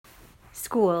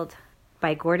Schooled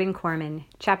by Gordon Corman,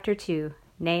 Chapter 2,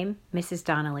 Name, Mrs.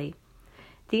 Donnelly.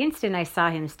 The instant I saw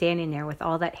him standing there with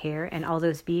all that hair and all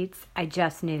those beads, I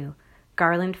just knew.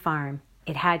 Garland Farm.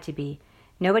 It had to be.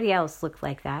 Nobody else looked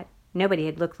like that. Nobody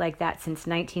had looked like that since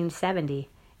 1970,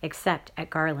 except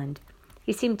at Garland.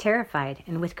 He seemed terrified,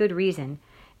 and with good reason.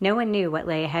 No one knew what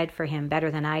lay ahead for him better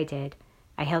than I did.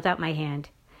 I held out my hand.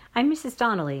 "I'm Mrs.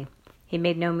 Donnelly." He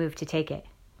made no move to take it.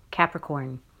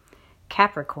 Capricorn.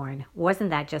 Capricorn. Wasn't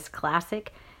that just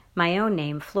classic? My own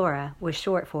name, Flora, was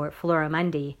short for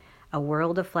Floramundi, a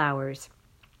world of flowers.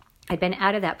 I'd been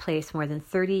out of that place more than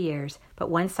 30 years, but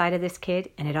one side of this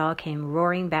kid, and it all came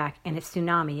roaring back in a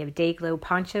tsunami of day-glow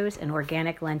ponchos and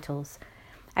organic lentils.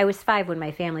 I was 5 when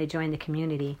my family joined the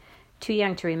community, too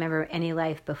young to remember any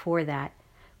life before that.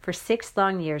 For 6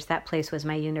 long years, that place was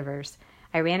my universe.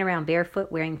 I ran around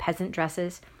barefoot wearing peasant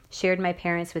dresses, shared my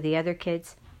parents with the other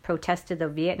kids, protested the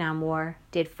Vietnam War,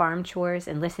 did farm chores,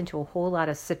 and listened to a whole lot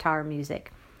of sitar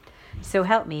music. So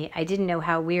help me, I didn't know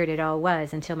how weird it all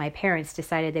was until my parents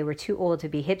decided they were too old to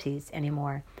be hippies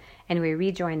anymore, and we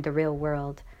rejoined the real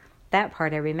world. That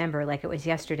part I remember like it was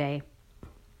yesterday.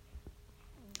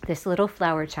 This little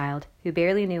flower child, who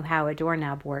barely knew how a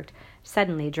doorknob worked,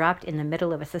 suddenly dropped in the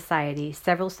middle of a society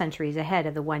several centuries ahead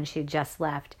of the one she'd just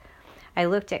left. I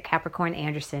looked at Capricorn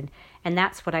Anderson, and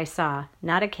that's what I saw,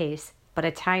 not a case, but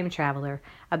a time traveler,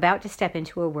 about to step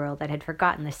into a world that had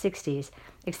forgotten the 60s,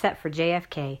 except for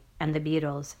JFK and the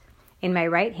Beatles. In my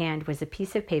right hand was a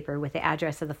piece of paper with the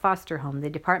address of the foster home the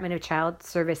Department of Child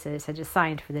Services had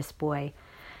assigned for this boy.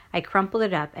 I crumpled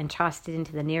it up and tossed it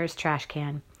into the nearest trash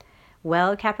can.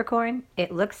 "Well, Capricorn,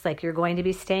 it looks like you're going to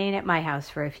be staying at my house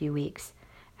for a few weeks."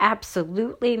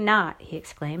 "Absolutely not," he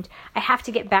exclaimed. "I have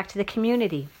to get back to the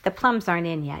community. The plums aren't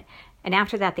in yet. And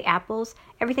after that, the apples.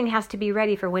 Everything has to be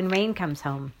ready for when Rain comes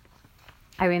home."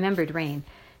 I remembered Rain.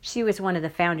 She was one of the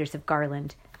founders of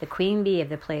Garland, the queen bee of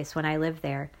the place when I lived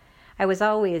there. I was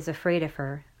always afraid of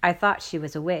her. I thought she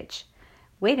was a witch.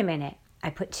 Wait a minute.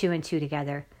 I put 2 and 2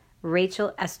 together.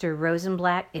 "Rachel Esther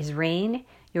Rosenblatt is Rain,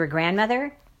 your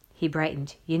grandmother?" He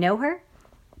brightened. "You know her?"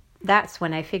 That's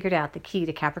when I figured out the key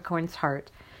to Capricorn's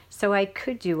heart, so I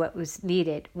could do what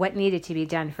needed to be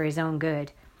done for his own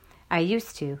good. "I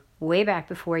used to, way back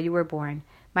before you were born.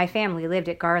 My family lived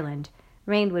at Garland.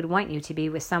 Rain would want you to be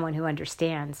with someone who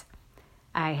understands."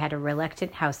 I had a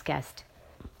reluctant house guest.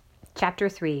 Chapter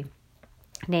 3.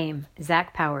 Name,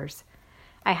 Zach Powers.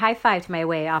 I high-fived my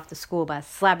way off the school bus,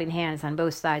 slapping hands on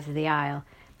both sides of the aisle.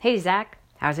 "Hey, Zach,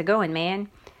 how's it going, man?"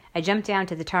 I jumped down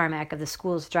to the tarmac of the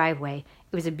school's driveway.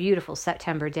 It was a beautiful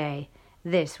September day.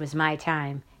 This was my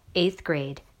time. 8th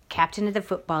grade, captain of the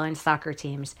football and soccer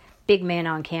teams, big man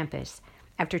on campus.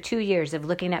 After 2 years of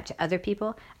looking up to other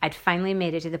people, I'd finally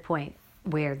made it to the point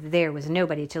where there was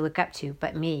nobody to look up to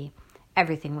but me.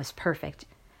 Everything was perfect.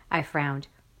 I frowned.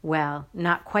 Well,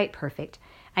 not quite perfect.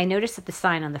 I noticed that the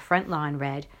sign on the front lawn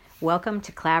read, "Welcome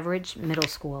to Claveridge Middle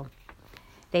School."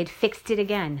 They'd fixed it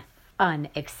again.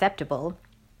 Unacceptable.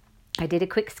 I did a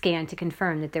quick scan to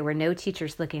confirm that there were no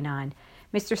teachers looking on.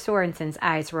 Mr. Sorensen's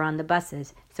eyes were on the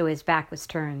buses, so his back was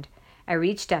turned. I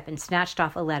reached up and snatched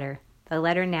off a letter. The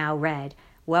letter now read,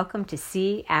 "Welcome to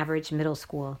C. Average Middle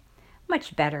School."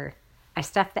 Much better. I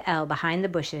stuffed the L behind the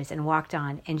bushes and walked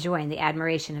on, enjoying the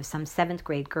admiration of some 7th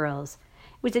grade girls.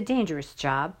 It was a dangerous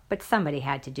job, but somebody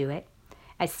had to do it.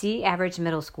 At C. Average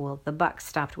Middle School, the buck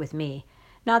stopped with me.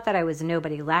 Not that I was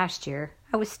nobody last year.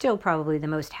 I was still probably the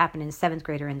most happening 7th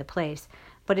grader in the place,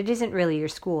 but it isn't really your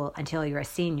school until you're a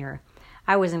senior.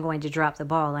 I wasn't going to drop the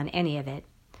ball on any of it.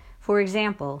 For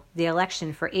example, the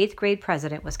election for 8th grade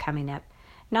president was coming up.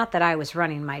 Not that I was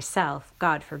running myself,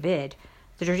 God forbid.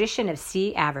 The tradition of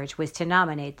C. Average was to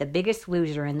nominate the biggest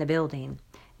loser in the building.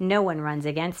 No one runs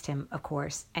against him, of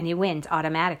course, and he wins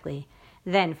automatically.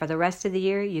 Then, for the rest of the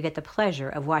year, you get the pleasure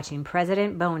of watching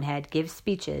President Bonehead give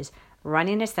speeches,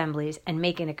 running assemblies, and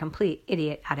making a complete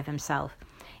idiot out of himself.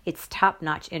 It's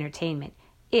top-notch entertainment,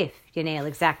 if you nail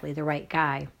exactly the right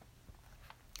guy.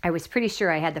 I was pretty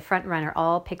sure I had the front runner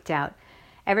all picked out.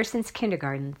 Ever since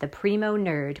kindergarten, the primo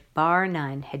nerd, bar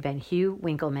none, had been Hugh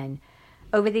Winkleman.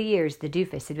 Over the years, the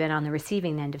doofus had been on the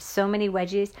receiving end of so many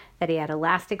wedges that he had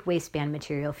elastic waistband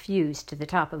material fused to the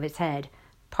top of his head.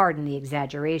 Pardon the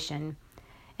exaggeration.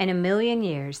 In a million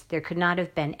years, there could not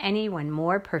have been anyone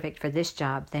more perfect for this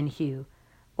job than Hugh.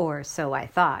 Or so I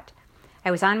thought.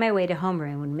 I was on my way to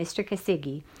homeroom when Mr.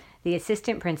 Kasigi, the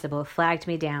assistant principal, flagged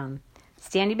me down.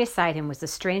 Standing beside him was the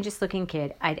strangest-looking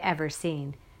kid I'd ever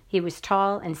seen. He was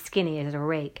tall and skinny as a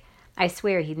rake. I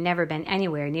swear he'd never been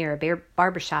anywhere near a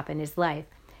barber shop in his life.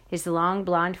 His long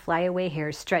blonde flyaway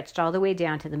hair stretched all the way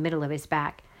down to the middle of his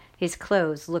back. His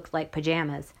clothes looked like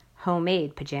pajamas,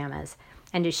 homemade pajamas,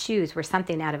 and his shoes were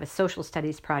something out of a social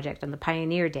studies project on the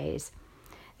pioneer days.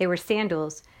 They were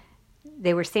sandals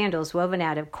woven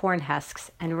out of corn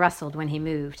husks and rustled when he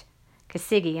moved.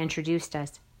 Kasigi introduced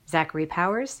us. Zachary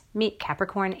Powers, meet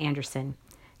Capricorn Anderson.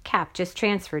 Cap just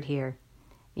transferred here.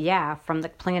 Yeah, from the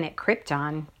planet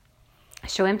Krypton.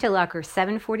 Show him to locker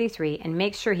 743 and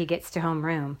make sure he gets to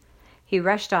homeroom. He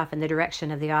rushed off in the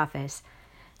direction of the office.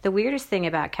 The weirdest thing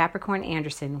about Capricorn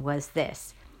Anderson was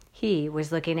this. He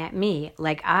was looking at me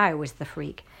like I was the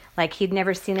freak, like he'd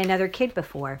never seen another kid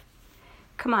before.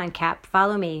 Come on, Cap,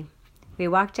 follow me. We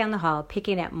walked down the hall,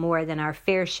 picking up more than our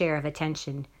fair share of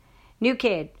attention. New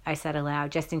kid, I said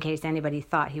aloud, just in case anybody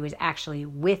thought he was actually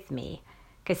with me.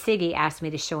 Kasigi asked me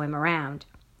to show him around.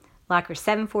 Locker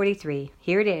 743.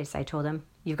 Here it is, I told him.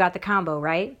 You've got the combo,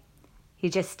 right? He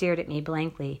just stared at me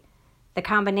blankly. The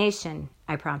combination,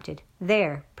 I prompted.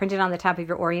 There, printed on the top of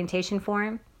your orientation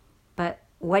form? But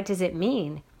what does it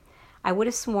mean? I would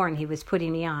have sworn he was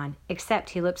putting me on, except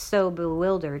he looked so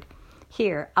bewildered.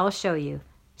 Here, I'll show you.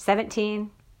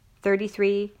 17,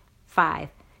 33, 5.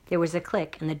 There was a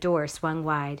click, and the door swung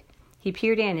wide. He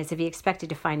peered in as if he expected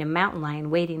to find a mountain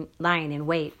lion lying in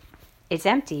wait. It's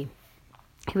empty.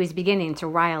 He was beginning to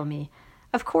rile me.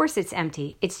 Of course it's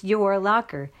empty. It's your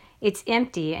locker. It's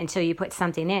empty until you put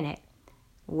something in it.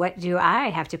 What do I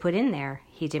have to put in there?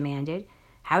 He demanded.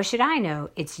 How should I know?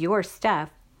 It's your stuff.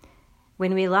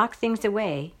 When we lock things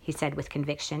away, he said with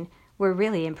conviction, we're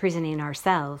really imprisoning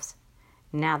ourselves.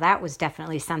 Now that was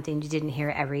definitely something you didn't hear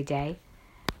every day.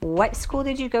 What school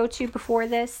did you go to before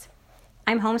this?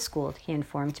 I'm homeschooled, he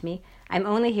informed me. I'm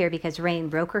only here because Rain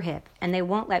broke her hip, and they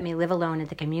won't let me live alone in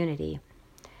the community.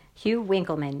 Hugh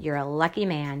Winkleman, you're a lucky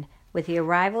man. With the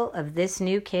arrival of this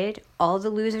new kid, all the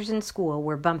losers in school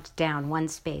were bumped down one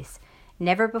space.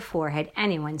 Never before had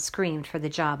anyone screamed for the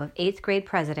job of 8th grade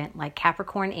president like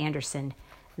Capricorn Anderson.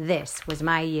 This was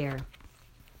my year.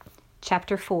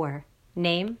 Chapter 4.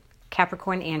 Name,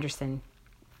 Capricorn Anderson.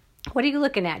 What are you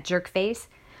looking at, jerkface?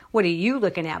 What are you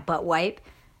looking at, butt wipe?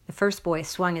 The first boy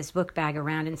swung his book bag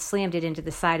around and slammed it into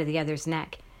the side of the other's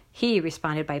neck. He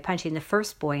responded by punching the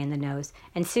first boy in the nose,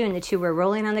 and soon the two were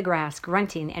rolling on the grass,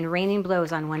 grunting and raining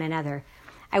blows on one another.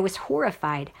 I was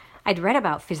horrified. I'd read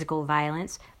about physical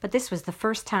violence, but this was the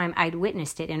first time I'd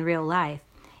witnessed it in real life.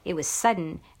 It was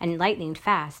sudden and lightning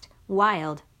fast,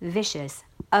 wild, vicious,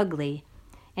 ugly.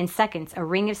 In seconds, a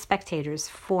ring of spectators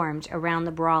formed around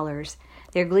the brawlers.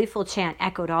 Their gleeful chant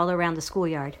echoed all around the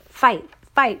schoolyard. Fight!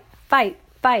 Fight! Fight!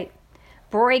 Fight!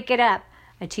 Break it up!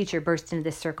 A teacher burst into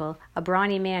the circle, a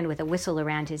brawny man with a whistle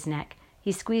around his neck.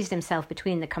 He squeezed himself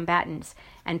between the combatants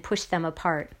and pushed them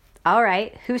apart. All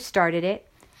right, who started it?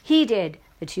 He did,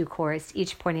 the two chorused,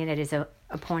 each pointing at his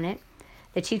opponent.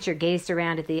 The teacher gazed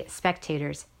around at the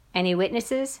spectators. Any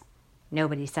witnesses?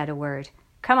 Nobody said a word.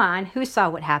 Come on, who saw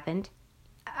what happened?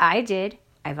 I did,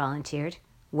 I volunteered.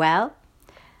 Well?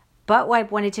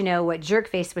 Buttwipe wanted to know what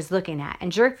Jerkface was looking at,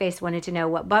 and Jerkface wanted to know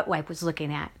what Buttwipe was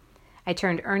looking at. I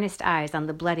turned earnest eyes on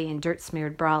the bloody and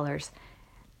dirt-smeared brawlers.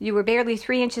 You were barely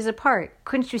 3 inches apart.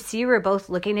 Couldn't you see we were both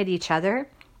looking at each other?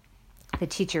 The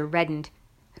teacher reddened.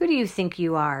 Who do you think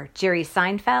you are, Jerry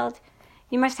Seinfeld?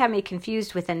 You must have me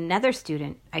confused with another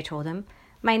student, I told him.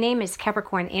 My name is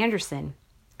Capricorn Anderson.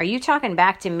 Are you talking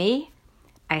back to me?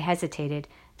 I hesitated.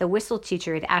 The whistle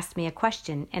teacher had asked me a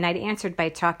question, and I'd answered by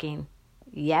talking.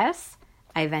 Yes?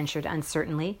 I ventured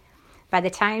uncertainly. By the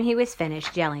time he was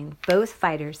finished yelling, both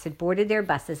fighters had boarded their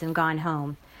buses and gone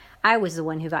home. I was the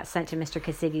one who got sent to Mr.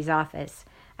 Kasigi's office.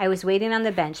 I was waiting on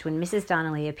the bench when Mrs.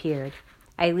 Donnelly appeared.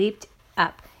 I leaped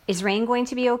up. Is Rain going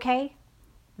to be okay?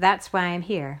 That's why I'm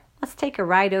here. Let's take a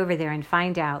ride over there and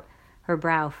find out. Her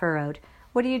brow furrowed.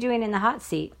 What are you doing in the hot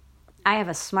seat? I have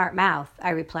a smart mouth, I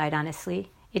replied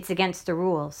honestly. It's against the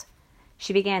rules.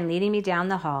 She began leading me down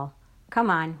the hall. Come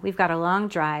on, we've got a long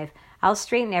drive. I'll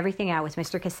straighten everything out with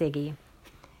Mr. Kasigi.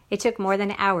 It took more than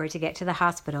an hour to get to the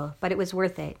hospital, but it was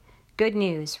worth it. Good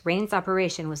news, Rain's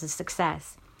operation was a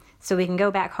success. So we can go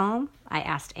back home? I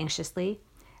asked anxiously.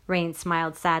 Rain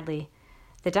smiled sadly.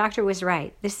 The doctor was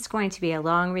right. This is going to be a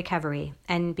long recovery,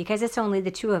 and because it's only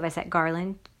the two of us at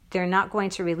Garland, they're not going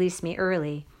to release me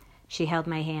early. She held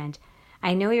my hand.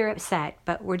 I know you're upset,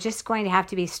 but we're just going to have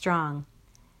to be strong.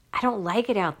 I don't like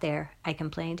it out there, I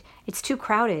complained. It's too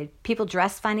crowded. People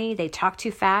dress funny, they talk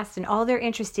too fast, and all they're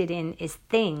interested in is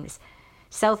things.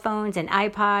 Cell phones and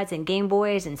iPods and Game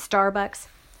Boys and Starbucks.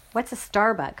 What's a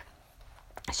Starbuck?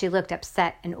 She looked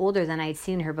upset and older than I'd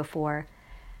seen her before.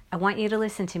 I want you to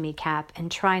listen to me, Cap,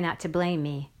 and try not to blame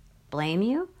me. Blame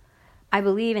you? I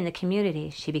believe in the community,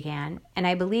 she began, and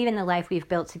I believe in the life we've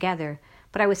built together,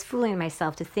 but I was fooling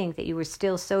myself to think that you were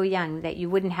still so young that you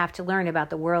wouldn't have to learn about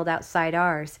the world outside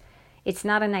ours. It's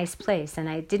not a nice place, and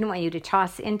I didn't want you to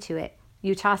toss into it.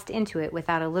 You tossed into it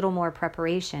without a little more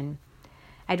preparation.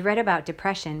 I'd read about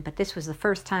depression, but this was the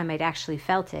first time I'd actually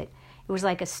felt it. It was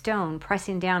like a stone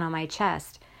pressing down on my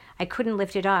chest. I couldn't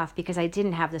lift it off because I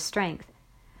didn't have the strength.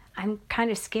 I'm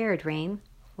kind of scared, Rain.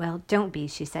 Well, don't be,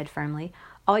 she said firmly.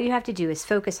 All you have to do is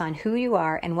focus on who you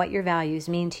are and what your values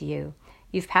mean to you.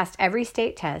 You've passed every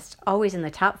state test, always in the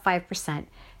top 5%.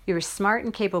 You're as smart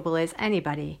and capable as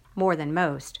anybody, more than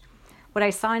most. What I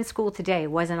saw in school today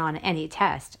wasn't on any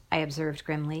test, I observed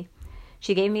grimly.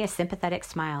 She gave me a sympathetic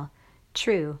smile.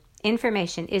 True,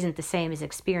 information isn't the same as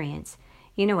experience.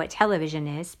 You know what television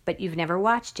is, but you've never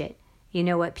watched it. You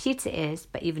know what pizza is,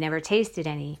 but you've never tasted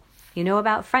any. You know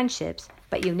about friendships,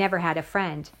 but you've never had a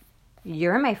friend.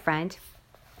 You're my friend.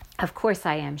 Of course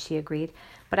I am, she agreed,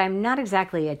 but I'm not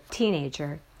exactly a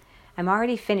teenager. I'm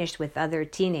already finished with other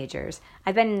teenagers.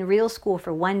 I've been in real school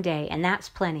for 1 day, and that's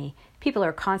plenty. People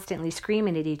are constantly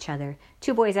screaming at each other.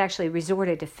 2 boys actually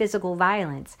resorted to physical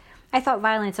violence. I thought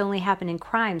violence only happened in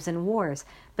crimes and wars,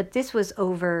 but this was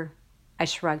over... I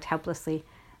shrugged helplessly.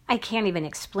 I can't even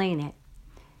explain it.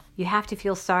 You have to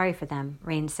feel sorry for them,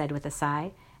 Rain said with a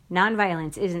sigh.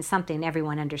 Nonviolence isn't something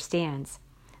everyone understands.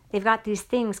 They've got these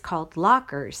things called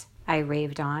lockers, I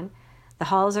raved on. The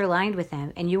halls are lined with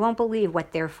them, and you won't believe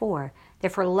what they're for. They're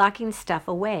for locking stuff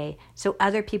away so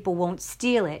other people won't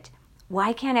steal it.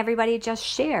 Why can't everybody just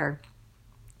share?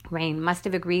 Rain must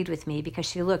have agreed with me because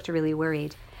she looked really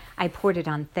worried. I poured it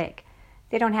on thick.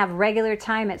 They don't have regular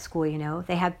time at school, you know.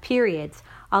 They have periods.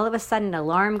 All of a sudden, an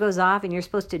alarm goes off and you're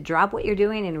supposed to drop what you're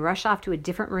doing and rush off to a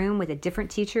different room with a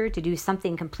different teacher to do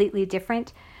something completely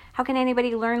different. How can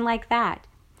anybody learn like that?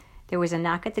 There was a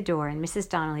knock at the door, and Mrs.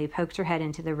 Donnelly poked her head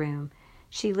into the room.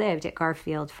 She lived at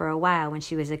Garfield for a while when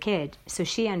she was a kid, so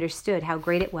she understood how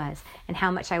great it was and how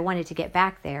much I wanted to get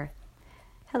back there.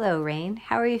 Hello, Rain.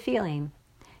 How are you feeling?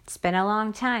 It's been a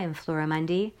long time,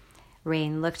 Floramundi.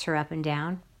 Rain looked her up and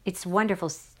down. It's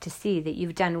wonderful to see that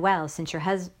you've done well since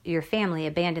your family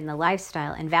abandoned the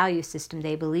lifestyle and value system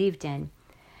they believed in.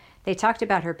 They talked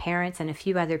about her parents and a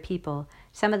few other people.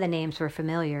 Some of the names were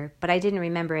familiar, but I didn't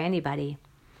remember anybody.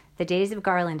 The days of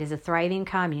Garland as a thriving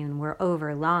commune were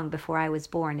over long before I was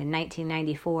born in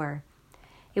 1994.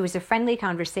 It was a friendly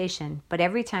conversation, but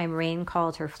every time Rain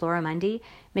called her Floramundi,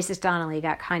 Mrs. Donnelly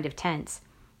got kind of tense.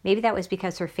 Maybe that was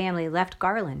because her family left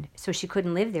Garland, so she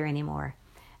couldn't live there anymore.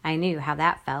 I knew how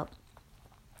that felt.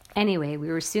 Anyway, we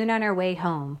were soon on our way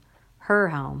home. Her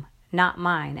home, not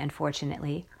mine,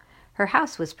 unfortunately. Her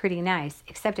house was pretty nice,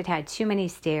 except it had too many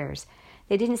stairs.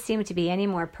 There didn't seem to be any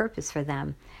more purpose for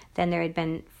them than there had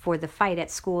been for the fight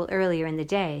at school earlier in the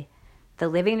day. The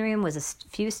living room was a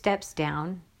few steps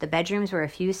down, the bedrooms were a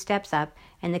few steps up,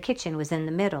 and the kitchen was in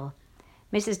the middle.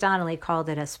 Mrs. Donnelly called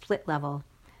it a split level.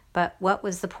 But what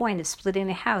was the point of splitting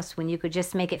a house when you could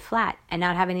just make it flat and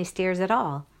not have any stairs at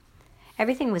all?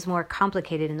 Everything was more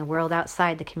complicated in the world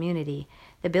outside the community.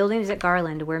 The buildings at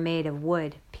Garland were made of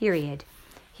wood, period.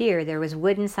 Here there was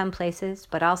wood in some places,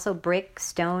 but also brick,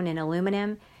 stone, and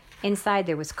aluminum. Inside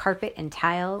there was carpet and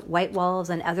tile, white walls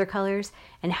and other colors,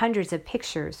 and hundreds of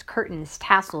pictures, curtains,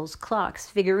 tassels, clocks,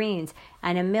 figurines,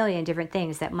 and a million different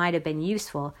things that might have been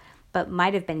useful, but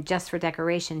might have been just for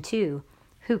decoration too.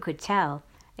 Who could tell?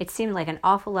 It seemed like an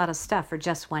awful lot of stuff for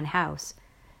just one house.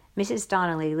 Mrs.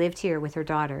 Donnelly lived here with her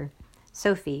daughter,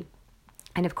 Sophie,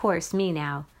 and of course me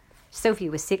now. Sophie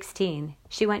was 16.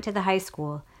 She went to the high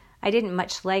school. I didn't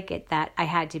much like it that I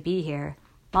had to be here.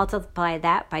 Multiply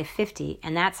that by 50,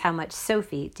 and that's how much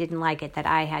Sophie didn't like it that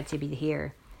I had to be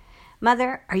here.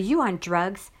 Mother, are you on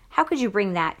drugs? How could you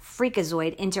bring that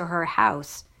freakazoid into her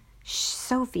house? Shh,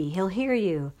 Sophie, he'll hear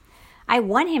you. I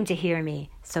want him to hear me,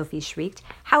 Sophie shrieked.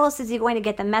 How else is he going to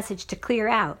get the message to clear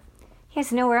out? He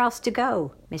has nowhere else to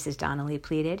go, Mrs. Donnelly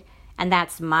pleaded. And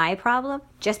that's my problem?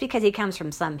 Just because he comes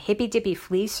from some hippy-dippy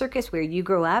flea circus where you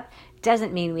grew up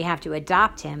doesn't mean we have to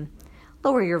adopt him.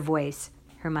 Lower your voice,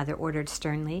 her mother ordered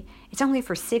sternly. It's only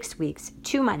for 6 weeks,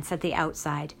 2 months at the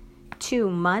outside. 2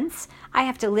 months? I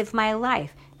have to live my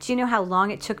life. Do you know how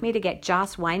long it took me to get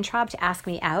Joss Weintraub to ask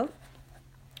me out?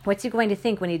 What's he going to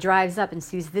think when he drives up and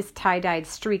sees this tie-dyed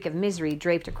streak of misery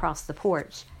draped across the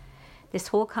porch? This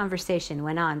whole conversation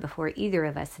went on before either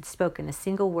of us had spoken a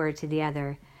single word to the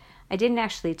other. I didn't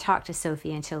actually talk to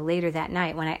Sophie until later that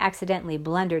night when I accidentally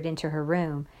blundered into her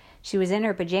room. She was in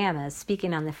her pajamas,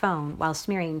 speaking on the phone, while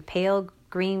smearing pale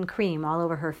green cream all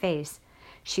over her face.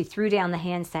 She threw down the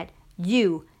handset.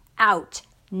 You! Out!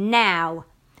 Now!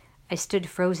 I stood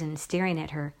frozen, staring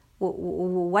at her.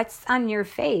 What's on your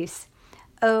face?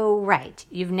 Oh, right.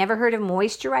 You've never heard of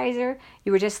moisturizer?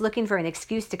 You were just looking for an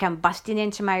excuse to come busting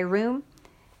into my room?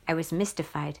 I was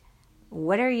mystified.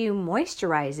 What are you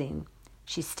moisturizing?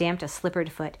 She stamped a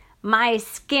slippered foot. My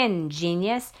skin,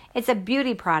 genius. It's a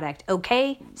beauty product,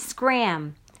 okay?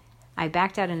 Scram. I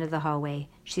backed out into the hallway.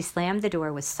 She slammed the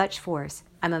door with such force,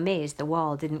 I'm amazed the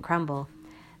wall didn't crumble.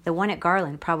 The one at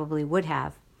Garland probably would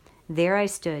have. There I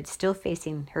stood, still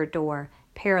facing her door,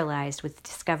 paralyzed with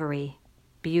discovery.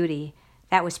 Beauty.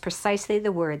 That was precisely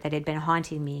the word that had been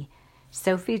haunting me.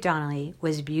 Sophie Donnelly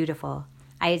was beautiful.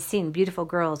 I had seen beautiful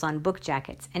girls on book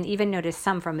jackets, and even noticed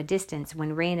some from a distance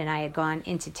when Rain and I had gone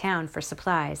into town for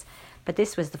supplies, but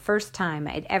this was the first time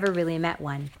I had ever really met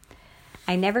one.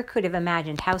 I never could have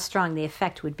imagined how strong the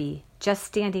effect would be. Just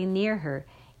standing near her,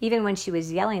 even when she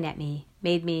was yelling at me,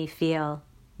 made me feel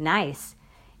nice.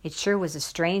 It sure was a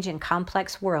strange and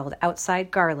complex world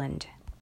outside Garland.